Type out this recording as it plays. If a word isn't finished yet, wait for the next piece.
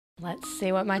Let's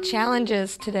see what my challenge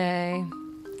is today.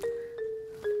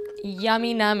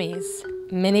 Yummy Nummies,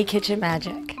 mini kitchen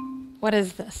magic. What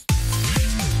is this?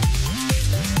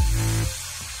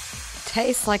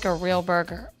 Tastes like a real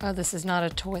burger. Oh, this is not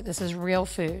a toy, this is real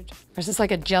food. Or is this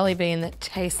like a jelly bean that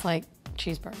tastes like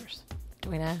cheeseburgers? Do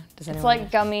we know? Does anyone It's like know?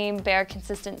 gummy bear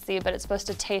consistency, but it's supposed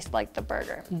to taste like the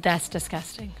burger. That's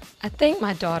disgusting. I think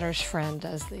my daughter's friend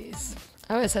does these.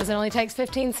 Oh, it says it only takes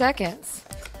 15 seconds.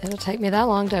 It'll take me that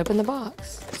long to open the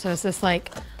box. So is this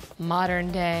like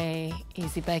modern day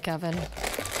easy bake oven?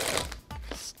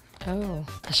 Oh,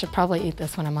 I should probably eat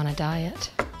this when I'm on a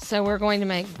diet. So we're going to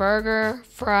make burger,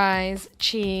 fries,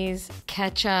 cheese,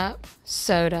 ketchup,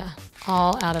 soda,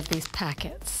 all out of these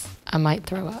packets. I might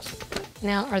throw up.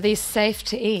 Now, are these safe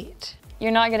to eat?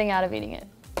 You're not getting out of eating it.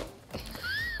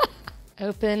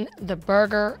 Open the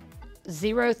burger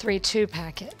 032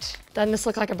 packet. Doesn't this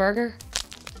look like a burger?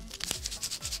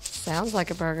 Sounds like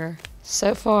a burger.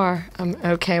 So far, I'm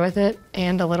okay with it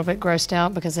and a little bit grossed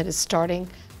out because it is starting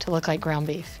to look like ground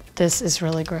beef. This is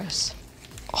really gross.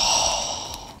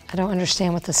 Oh, I don't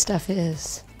understand what this stuff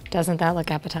is. Doesn't that look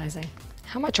appetizing?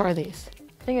 How much are these?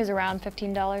 I think it was around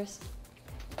 $15.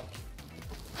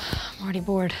 I'm already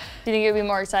bored. Do you think it would be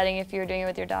more exciting if you were doing it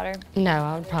with your daughter? No,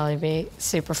 I would probably be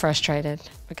super frustrated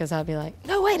because I'd be like,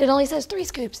 no, wait, it only says 3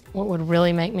 scoops. What would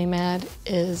really make me mad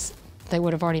is they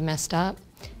would have already messed up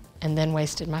and then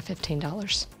wasted my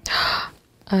 $15.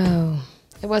 Oh,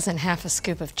 it wasn't half a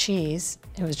scoop of cheese.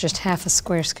 It was just half a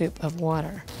square scoop of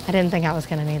water. I didn't think I was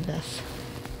gonna need this.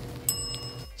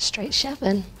 Straight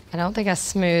chefing. I don't think I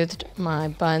smoothed my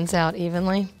buns out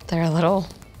evenly. They're a little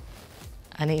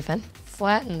uneven.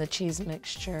 Flatten the cheese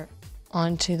mixture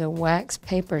onto the wax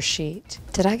paper sheet.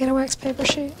 Did I get a wax paper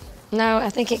sheet? No, I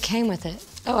think it came with it.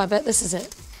 Oh, I bet this is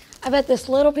it. I bet this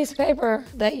little piece of paper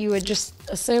that you would just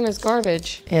assume is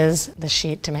garbage is the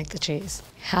sheet to make the cheese.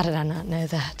 How did I not know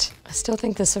that? I still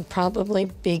think this would probably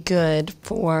be good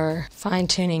for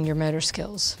fine-tuning your motor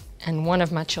skills. And one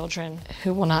of my children,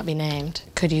 who will not be named,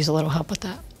 could use a little help with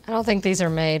that. I don't think these are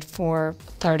made for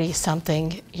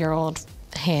 30-something-year-old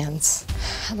hands.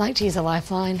 I'd like to use a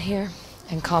lifeline here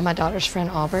and call my daughter's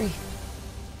friend Aubrey.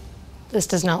 This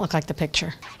does not look like the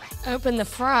picture. Open the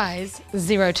fries,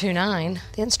 029.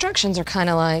 The instructions are kind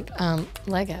of like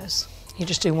Legos. You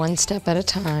just do one step at a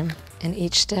time, and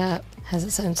each step has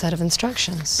its own set of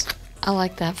instructions. I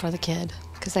like that for the kid,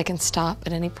 because they can stop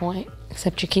at any point,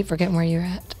 except you keep forgetting where you're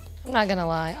at. I'm not gonna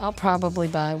lie, I'll probably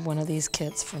buy one of these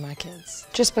kits for my kids,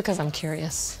 just because I'm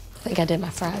curious. I think I did my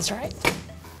fries right.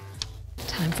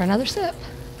 Time for another sip.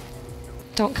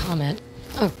 Don't comment.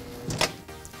 Oh.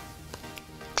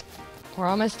 We're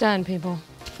almost done, people.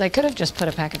 They could have just put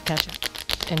a pack of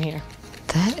ketchup in here.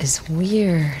 That is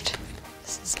weird.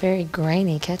 This is very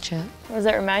grainy ketchup. What does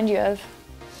that remind you of?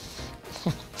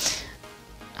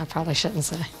 I probably shouldn't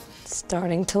say. It's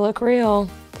starting to look real.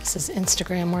 This is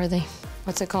Instagram worthy.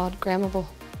 What's it called? Grammable?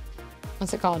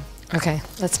 What's it called? Okay,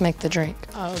 let's make the drink.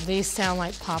 Oh, these sound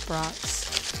like Pop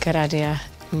Rocks. Good idea.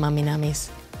 Mummy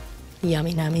Nummies.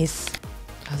 Yummy Nummies.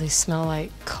 Oh, these smell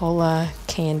like cola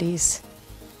candies.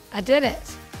 I did it.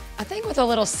 I think with a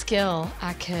little skill,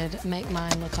 I could make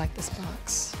mine look like this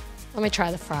box. Let me try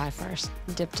the fry first,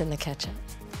 dipped in the ketchup.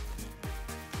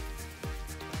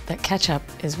 That ketchup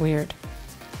is weird.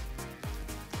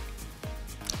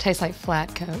 Tastes like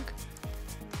flat Coke.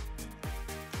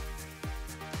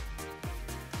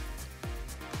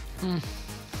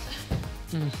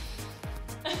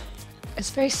 It's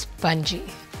very spongy.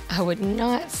 I would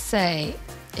not say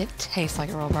it tastes like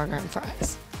a real burger and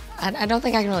fries. I don't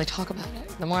think I can really talk about it.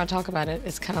 The more I talk about it,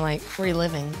 it's kind of like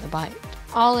reliving the bite.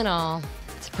 All in all,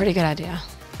 it's a pretty good idea.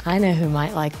 I know who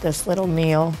might like this little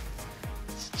meal.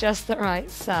 It's just the right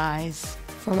size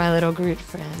for my little Groot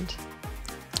friend.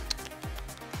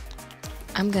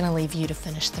 I'm gonna leave you to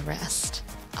finish the rest.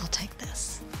 I'll take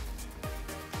this.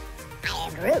 I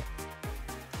am Groot.